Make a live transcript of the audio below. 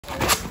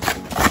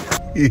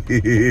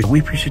We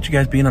appreciate you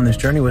guys being on this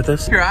journey with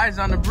us. Your eyes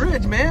on the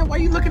bridge, man. Why are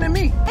you looking at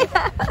me?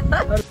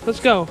 Let's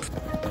go.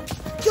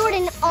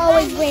 Jordan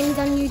always wins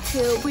on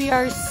YouTube. We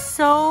are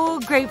so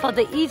grateful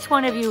to each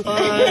one of you.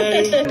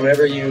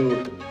 Whenever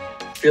you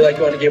feel like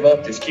you want to give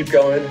up, just keep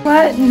going.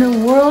 What in the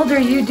world are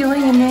you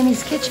doing in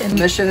Nanny's kitchen?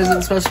 Mission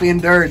isn't supposed to be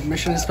endured.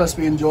 Mission is supposed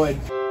to be enjoyed.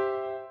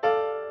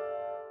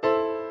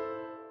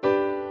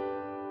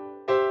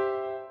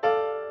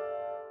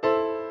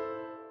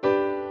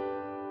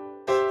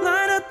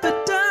 Light up the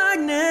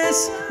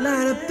darkness,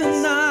 light up the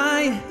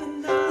night,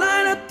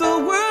 light up the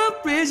world,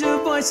 raise your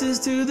voices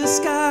to the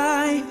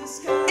sky.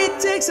 It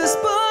takes a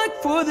spark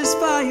for this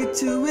fire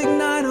to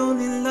ignite.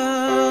 Only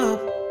love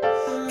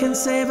can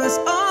save us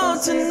all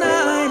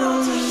tonight.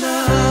 Only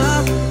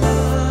love.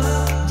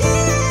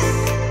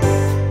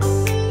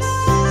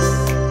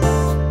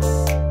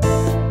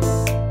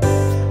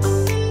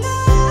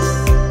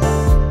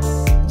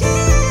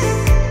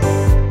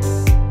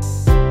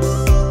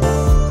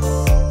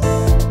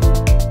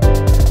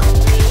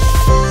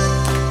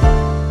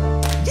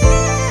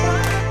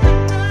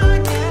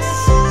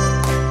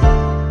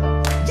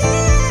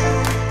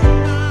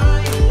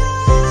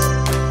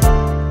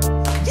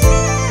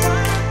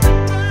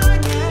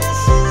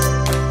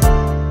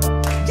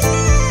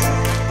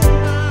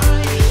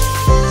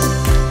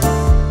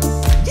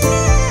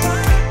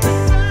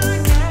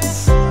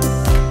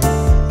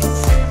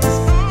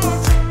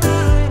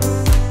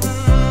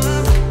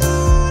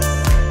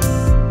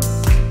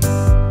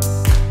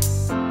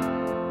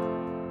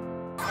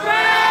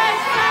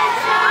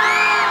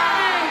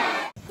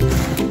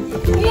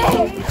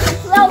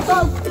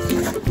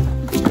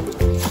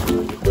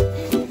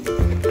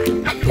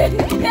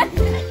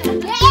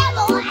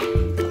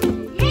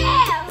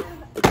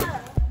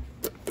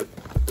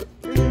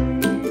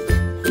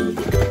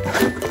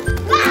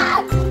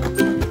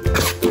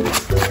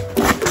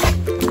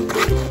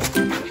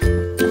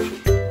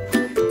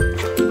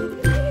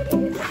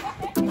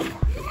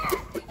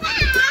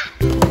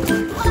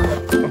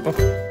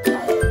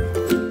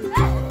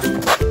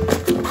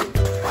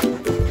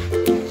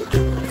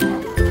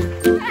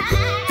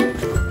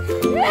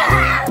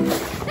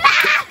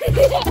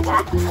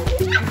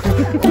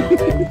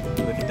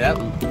 Look at that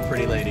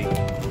pretty lady.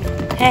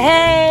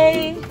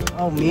 Hey!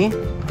 Oh, me?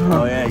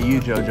 Oh yeah, you,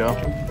 JoJo.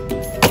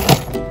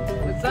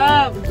 What's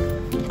up?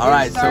 All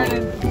right, so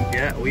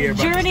yeah, we are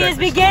about to Journey start is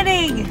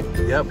beginning!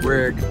 Yep,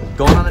 we're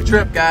going on a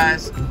trip,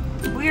 guys.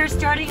 We are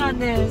starting on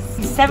this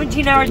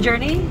 17-hour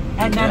journey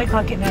at 9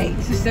 o'clock at night.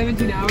 This is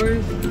 17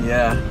 hours.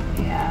 Yeah.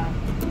 Yeah.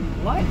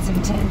 What? It's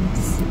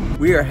intense.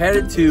 We are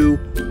headed to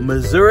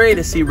Missouri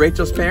to see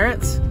Rachel's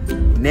parents,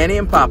 Nanny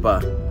and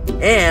Papa.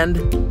 And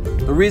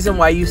the reason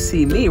why you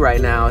see me right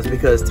now is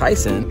because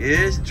Tyson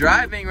is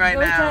driving right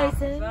now.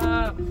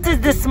 Tyson. This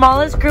is the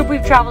smallest group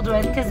we've traveled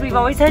with because we've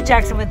always had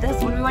Jackson with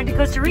us. When we went to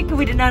Costa Rica,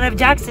 we did not have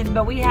Jackson,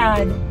 but we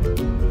had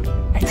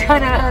a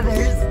ton of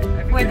others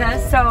with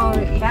us. So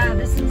yeah,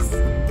 this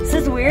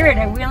is weird.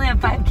 We only have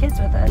 5 kids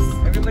with us.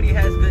 Everybody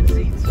has good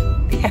seats.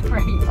 Yeah,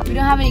 right. We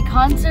don't have any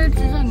concerts.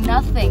 There's like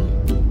nothing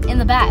in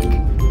the back.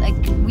 Like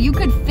you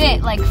could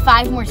fit like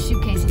 5 more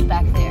suitcases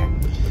back there.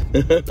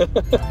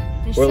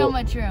 There's so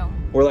much room.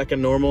 We're like a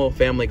normal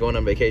family going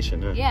on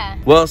vacation, huh? Yeah.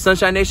 Well,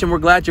 Sunshine Nation, we're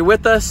glad you're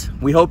with us.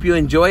 We hope you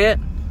enjoy it.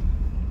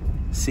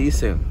 See you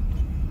soon.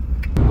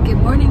 Good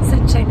morning,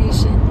 Sunshine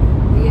Nation.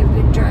 We have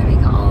been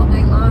driving all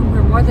night long.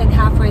 We're more than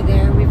halfway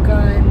there. We've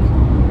gone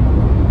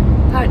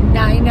about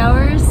 9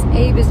 hours.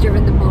 Abe has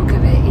driven the bulk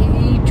of it.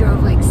 He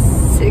drove like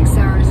 6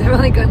 hours. I've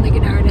only gone like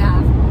an hour and a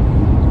half.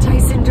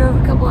 Tyson drove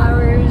a couple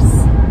hours.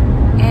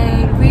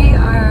 And we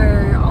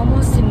are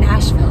almost in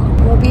Nashville.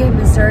 We'll be in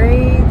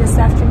Missouri this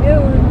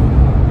afternoon.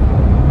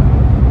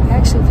 I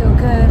actually feel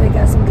good. I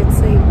got some good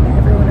sleep.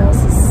 Everyone else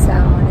is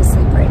sound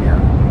asleep right now.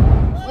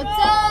 What's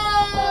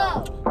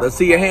up? Let's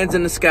see your hands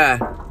in the sky.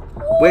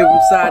 Wave them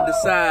side to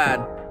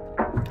side.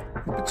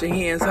 Put your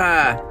hands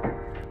high.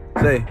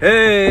 Say,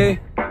 hey.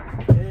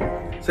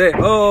 Say,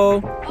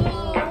 oh.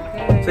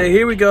 Oh. Say,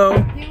 here we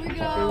go. Here we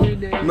go.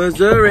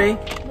 Missouri. Missouri.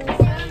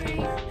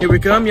 Here we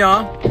come,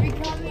 y'all. Here we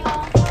come,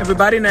 y'all.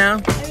 Everybody now.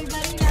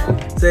 Everybody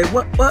now. Say,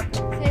 what? Say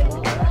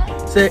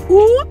what? Say,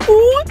 ooh,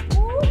 ooh.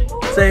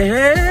 Ooh. Say,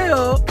 hey,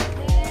 oh.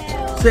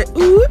 Hey-o. Say,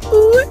 ooh, ooh.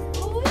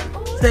 Ooh.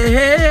 Say,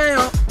 hey,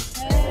 oh.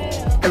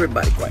 Hey-o.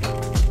 Everybody quiet.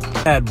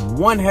 Had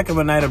one heck of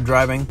a night of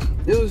driving.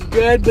 It was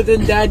good, but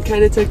then Dad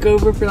kind of took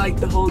over for like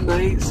the whole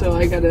night, so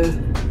I gotta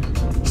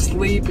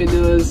sleep, and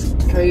it was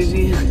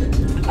crazy.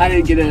 I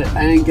didn't get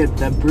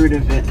the brunt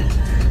of it.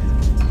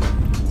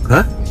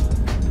 Huh?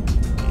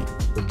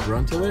 The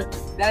brunt of it?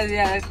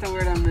 Yeah, that's the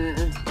word I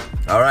meant.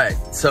 All right,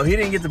 so he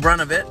didn't get the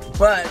brunt of it,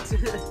 but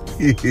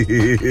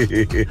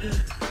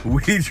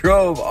we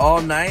drove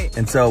all night,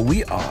 and so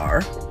we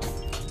are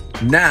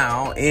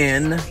now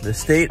in the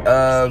state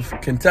of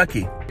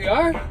Kentucky. We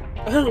are?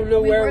 I don't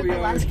know where we We're at the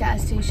are. last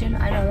gas station.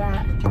 I know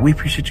that. We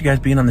appreciate you guys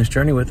being on this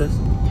journey with us.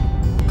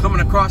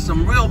 Coming across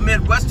some real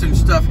Midwestern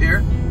stuff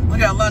here. We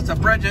got lots of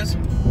bridges,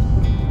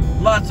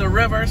 lots of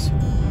rivers.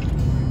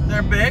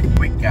 They're big.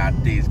 We got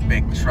these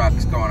big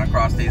trucks going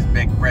across these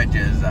big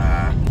bridges.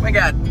 We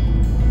got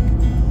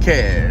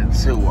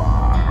kids who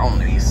are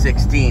only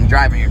 16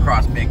 driving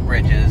across big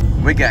bridges.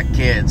 We got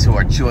kids who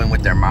are chewing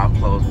with their mouth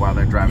closed while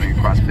they're driving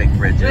across big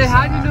bridges. Hey,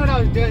 how'd you know what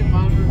I was doing,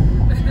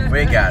 Mom?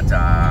 We got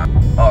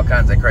all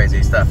kinds of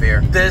crazy stuff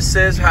here. This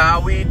is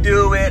how we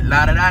do it.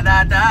 La da da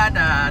da da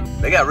da.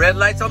 They got red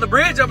lights on the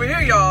bridge over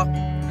here, y'all.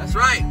 That's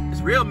right.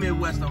 It's real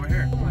Midwest over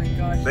here. Oh my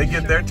gosh. They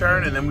get their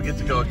turn and then we get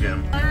to go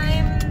again.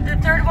 I'm the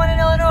third one in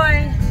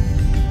Illinois.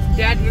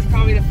 Dad was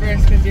probably the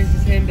first because he has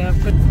his hand up.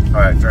 But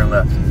All right, turn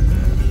left.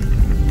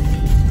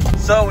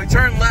 So we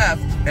turn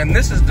left, and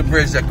this is the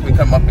bridge that we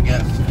come up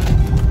against.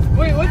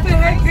 wait, what the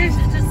heck? It's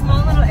just a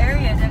small little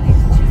area that needs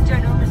two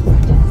ginormous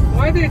bridges.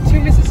 Why are there two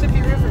Mississippi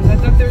rivers? I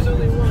thought there was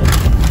only one.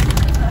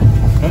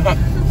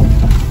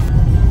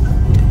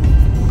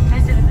 I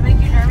said, does it make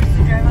you nervous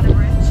to drive on a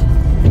bridge?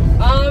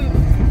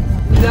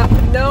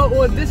 No,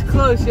 well, this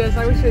close, yes.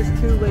 I wish it was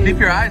too late. Keep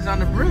your eyes on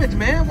the bridge,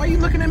 man. Why are you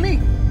looking at me?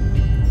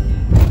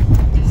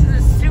 This is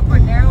a super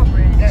narrow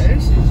bridge. Yeah,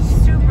 this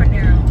is Super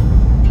narrow.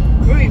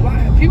 Wait,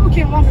 why? People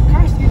can't walk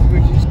across these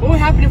bridges. What would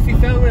happen if we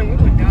fell in? We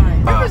would die.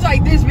 Rivers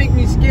like this make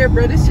me scared,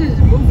 bro. This is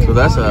moving. So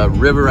that's water. a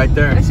river right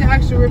there. That's an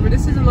actual river.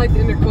 This isn't like the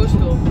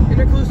intercoastal.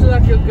 Intercoastal I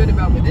feel good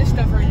about, but this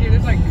stuff right here,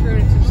 there's like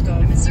currents and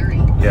stuff. Missouri.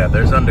 Yeah,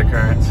 there's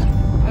undercurrents.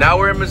 Now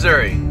we're in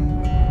Missouri.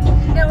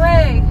 No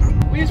way.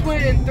 We just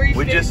went in 3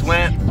 We states. just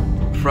went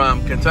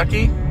from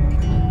Kentucky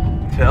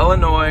to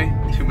Illinois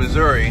to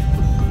Missouri.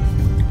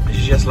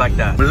 It's just like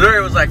that.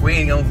 Missouri was like, we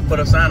ain't gonna put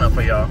a sign up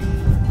for y'all.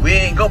 We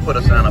ain't gonna put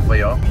a sign up for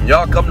y'all.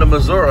 Y'all come to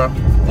Missouri,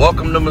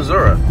 welcome to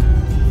Missouri.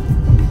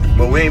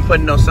 But we ain't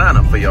putting no sign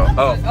up for y'all.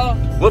 Oh,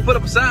 we'll put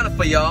up a sign up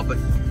for y'all, but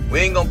we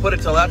ain't gonna put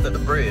it till after the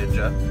bridge.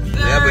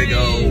 There we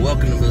go.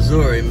 Welcome to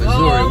Missouri. Missouri,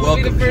 I'll be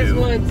welcome the first you.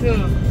 one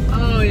too.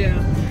 Oh yeah.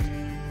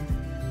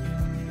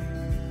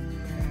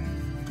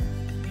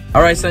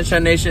 All right,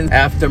 Sunshine Nation.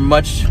 After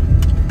much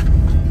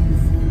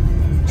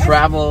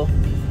travel,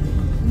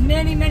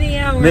 Many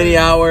hours. many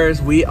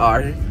hours, we are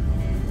at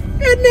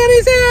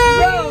Nanny's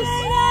house.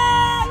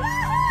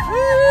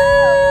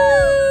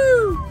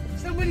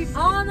 Somebody's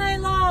All night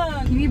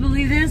long. Can you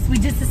believe this? We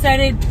just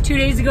decided 2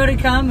 days ago to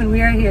come and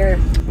we are here.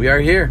 We are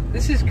here.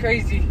 This is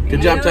crazy.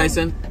 Good job,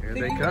 Tyson. Here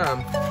they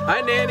come.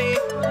 Hi, Nanny.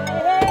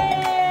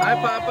 Hi,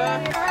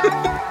 Papa.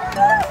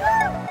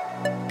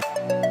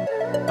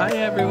 Hi,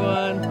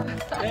 everyone.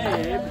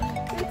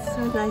 It's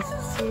so nice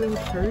to see you in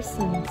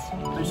person.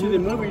 I see the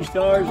movie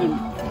stars and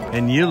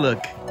And you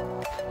look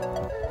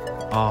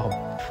all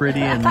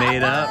pretty and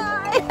made up.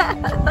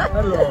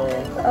 hello.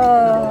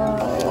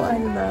 Oh, I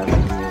love you.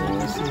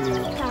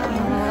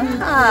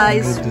 Hi,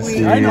 Good to see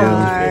sweetheart. you. I know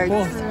these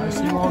people. I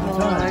see them all the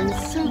time. I'm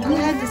so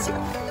glad to see you.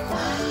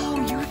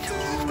 Oh, you're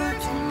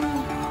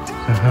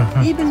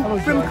too. Even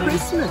from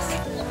Christmas.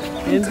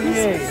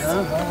 NBA,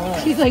 huh?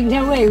 She's like,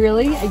 no way,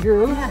 really? I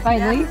grew,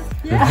 finally.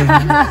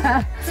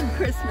 From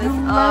Christmas. Oh,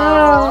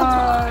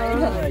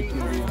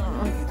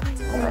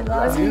 I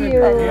love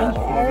you. How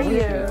are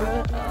you?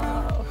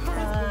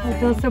 I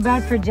feel so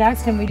bad for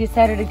Jackson. We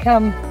decided to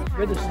come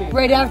Good to see you.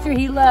 right after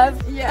he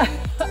left. Yeah.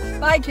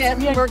 Bye,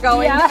 kids. We're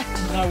going. Yeah.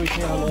 Now we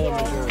say hello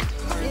to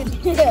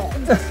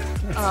Missouri.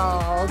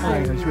 Oh,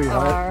 there you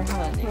sweetheart. are,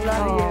 honey.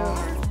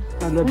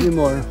 Love I love you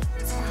more.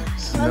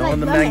 Smelling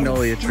the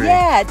magnolia tree.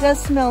 Yeah, it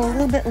does smell a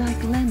little bit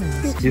like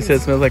lemons. You said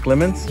it smells like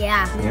lemons?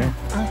 Yeah. Yeah.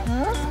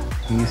 Uh-huh.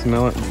 Can you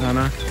smell it,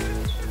 Nana?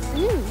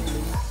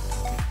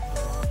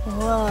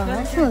 Whoa,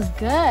 that smells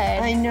good.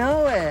 I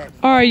know it.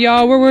 All right,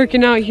 y'all, we're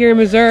working out here in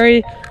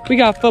Missouri. We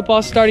got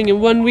football starting in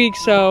 1 week,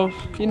 so,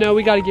 you know,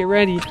 we got to get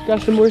ready.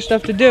 Got some more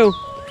stuff to do.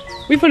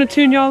 We finna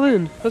tune y'all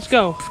in. Let's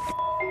go.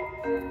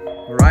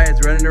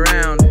 Mariah's running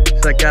around.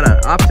 She's like got an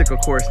obstacle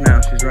course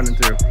now she's running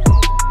through.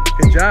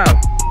 Good job.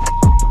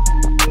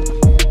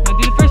 Now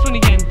do the first one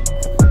again.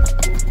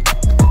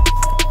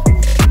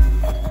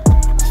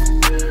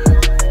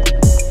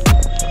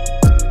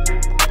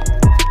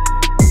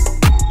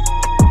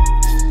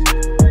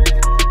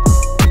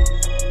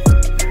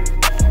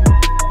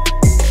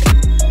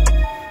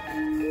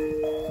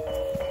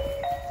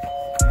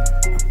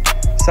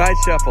 Side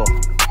shuffle.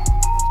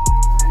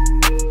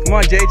 Come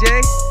on,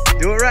 JJ.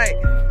 Do it right.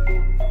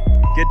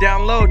 Get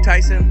down low,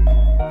 Tyson.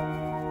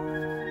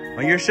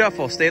 On your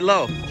shuffle, stay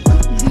low.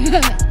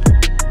 You're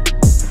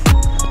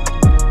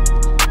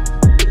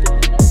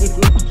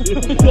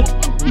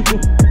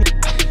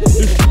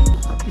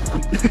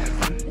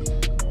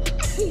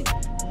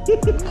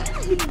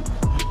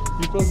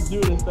supposed to do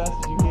it as fast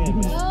as you can,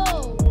 man.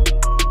 No.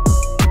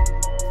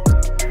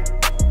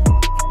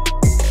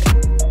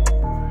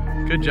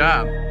 Good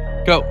job.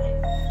 Go.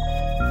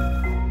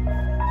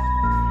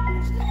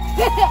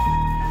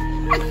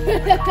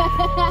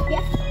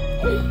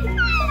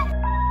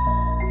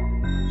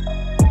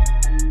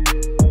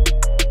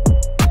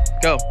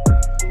 Go.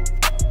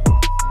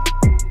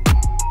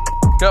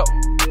 Go.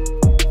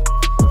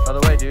 Other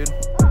way, dude.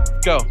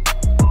 Go.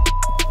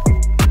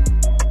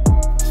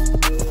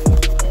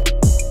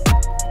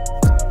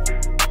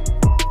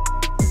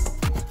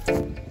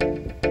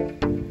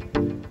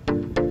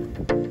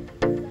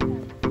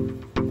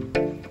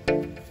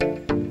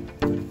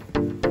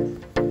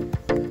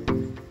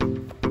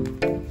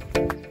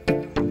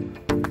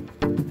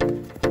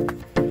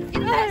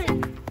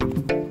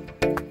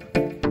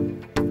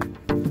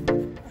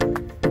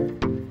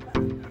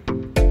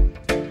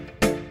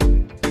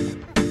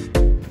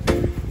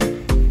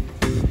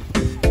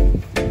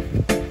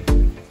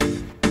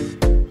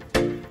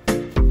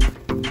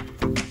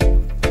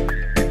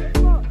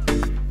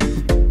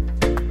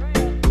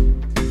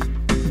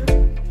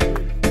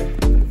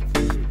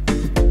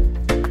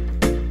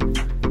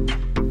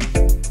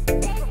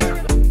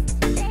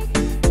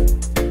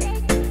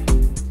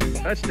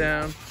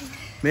 Touchdown.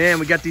 Man,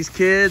 we got these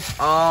kids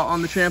all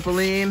on the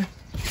trampoline.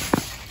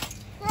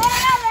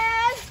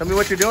 Tell me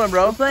what you're doing,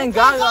 bro. We're playing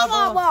Gaga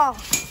ball.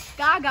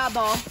 Gaga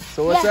ball.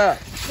 So what's up?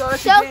 So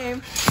it's a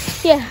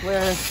game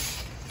where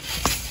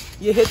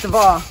you hit the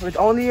ball with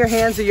only your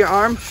hands or your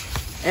arm,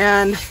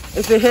 and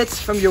if it hits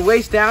from your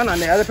waist down on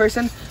the other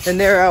person, then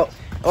they're out.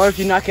 Or if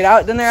you knock it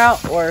out, then they're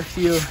out. Or if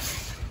you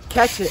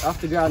catch it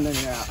off the ground, then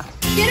they're out.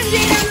 Get him,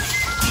 Jaden.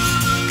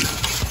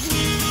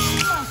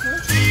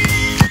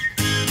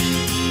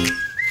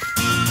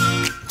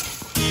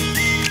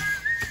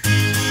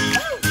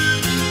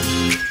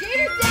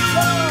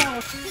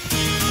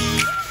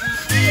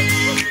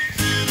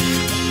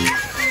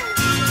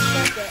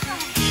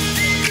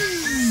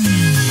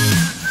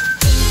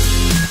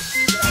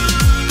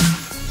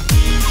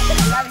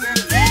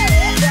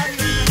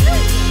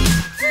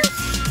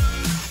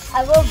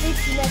 I will beat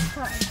you next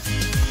time.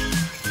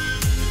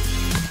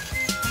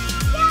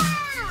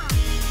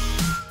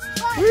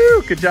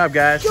 Woo, good job,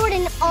 guys.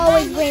 Jordan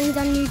always wins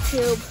on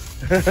YouTube.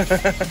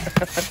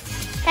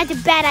 That's a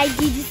bad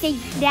idea to say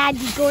dad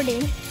to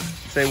Jordan.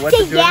 Say what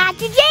to dad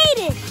to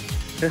Jaden.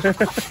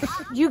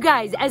 You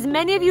guys, as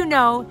many of you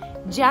know,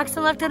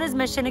 Jackson left on his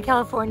mission to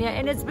California,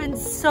 and it's been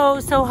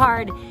so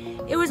hard.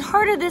 It was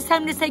harder this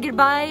time to say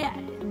goodbye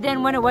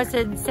than when it was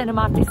to send him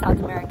off to South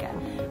America.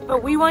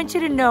 But we want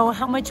you to know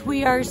how much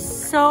we are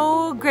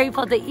so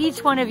grateful to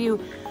each one of you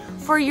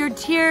for your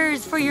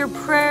tears, for your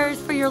prayers,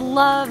 for your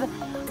love.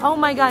 Oh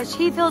my gosh,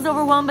 he feels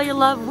overwhelmed by your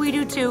love. We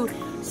do too.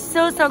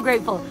 So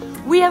grateful.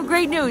 We have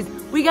great news.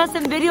 We got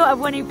some video of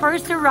when he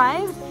first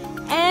arrived,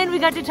 and we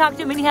got to talk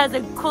to him, and he has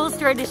a cool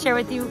story to share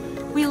with you.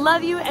 We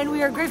love you, and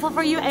we are grateful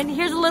for you. And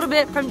here's a little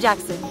bit from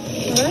Jackson.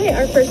 All right,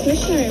 our first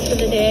missionary for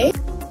the day.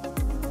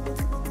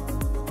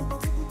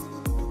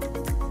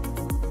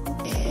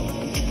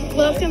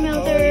 Welcome,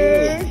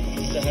 Elder.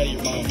 Say hi to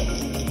your mom.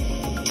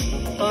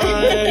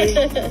 Hi.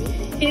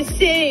 He's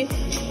safe.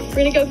 We're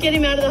gonna go get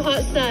him out of the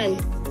hot sun.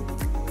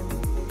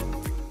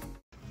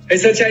 Hey,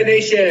 Sunshine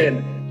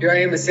Nation. Here I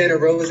am in Santa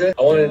Rosa.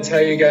 I wanted to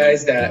tell you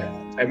guys that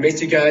I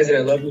miss you guys and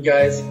I love you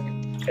guys.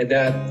 And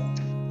that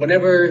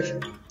whenever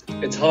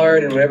it's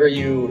hard and whenever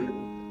you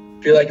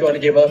feel like you want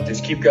to give up,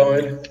 just keep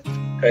going.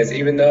 Because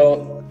even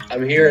though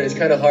I'm here and it's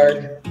kind of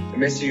hard, I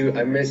miss you.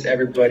 I miss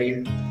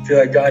everybody. I feel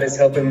like God is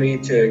helping me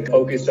to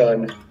focus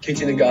on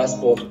teaching the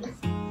gospel.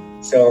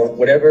 So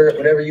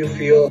whenever you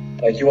feel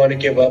like you want to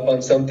give up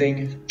on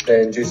something,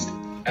 then just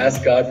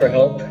ask God for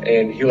help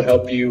and he'll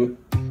help you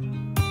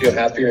feel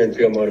happier and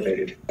feel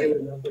motivated.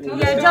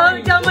 Yeah, tell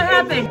him what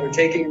happened. We're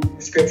taking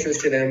scriptures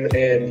to them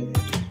and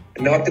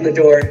I knocked on the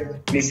door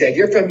and he said,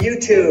 "You're from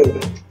YouTube."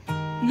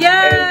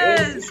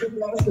 Yes! It's super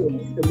awesome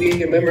to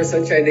be a member of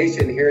Sunshine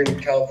Nation here in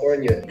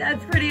California.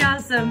 That's pretty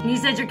awesome. You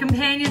said your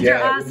companions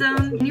are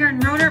awesome. You're in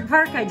Rohnert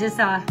Park, I just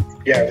saw.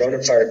 Yeah,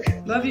 Rohnert Park.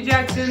 Love you,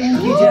 Jackson.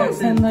 Thank you,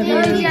 Jackson. Love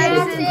you,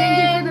 Jackson. Thank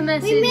you for the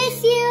message. We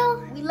miss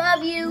you. We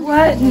love you.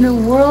 What in the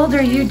world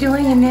are you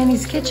doing in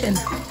Nanny's kitchen?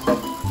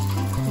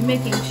 I'm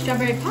making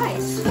strawberry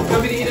pies. You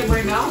want me to eat them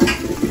right now?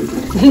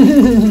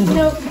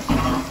 Nope.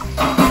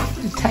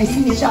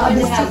 Tyson's job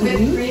is to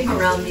eat. Cream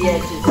around the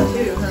edges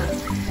too, huh?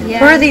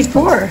 Yeah. Where are these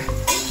for?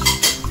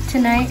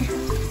 Tonight.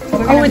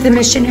 With the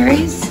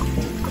missionaries?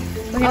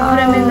 We're gonna put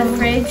them in the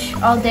fridge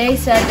all day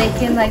so that they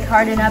can like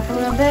harden up a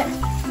little bit,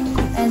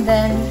 and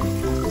then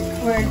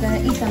we're gonna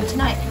eat them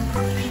tonight.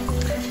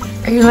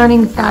 Are you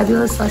learning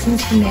fabulous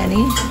lessons from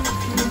Nanny?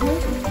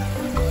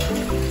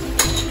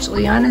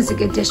 Juliana's a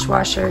good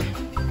dishwasher.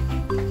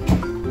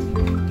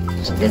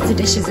 She does the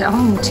dishes at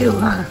home too,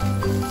 huh?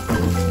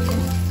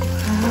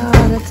 Wow,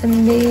 that's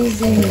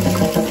amazing.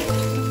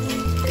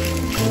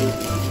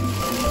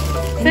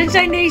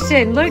 Sunshine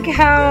Nation, look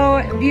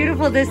how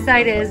beautiful this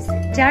site is.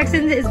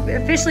 Jackson is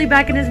officially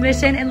back in his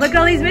mission, and look at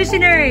all these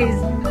missionaries.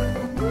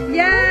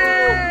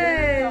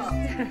 Yes!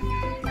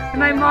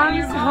 My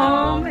mom's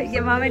home.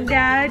 Yeah, mom and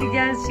dad.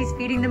 Yes, she's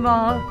feeding them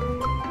all.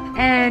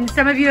 And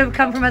some of you have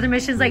come from other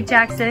missions like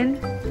Jackson.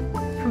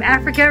 From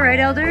Africa, right,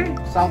 Elder?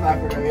 South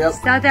Africa, yep.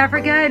 South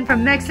Africa and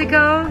from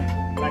Mexico.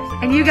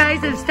 And you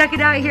guys have stuck it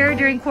out here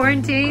during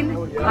quarantine.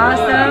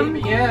 Awesome.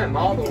 ABM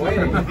all the way.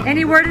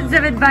 Any words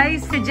of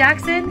advice to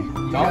Jackson?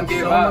 Don't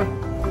give up.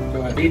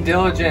 Be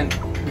diligent.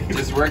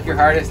 Just work your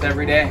hardest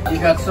every day. You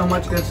got so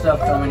much good stuff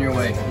coming your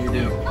way. You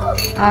do.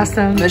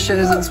 Awesome. Mission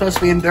isn't supposed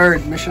to be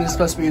endured. Mission is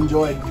supposed to be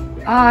enjoyed.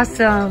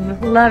 Awesome.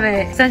 Love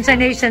it. Sunshine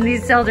Nation,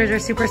 these elders are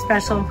super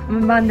special.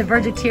 I'm on the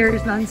verge of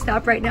tears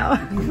nonstop right now.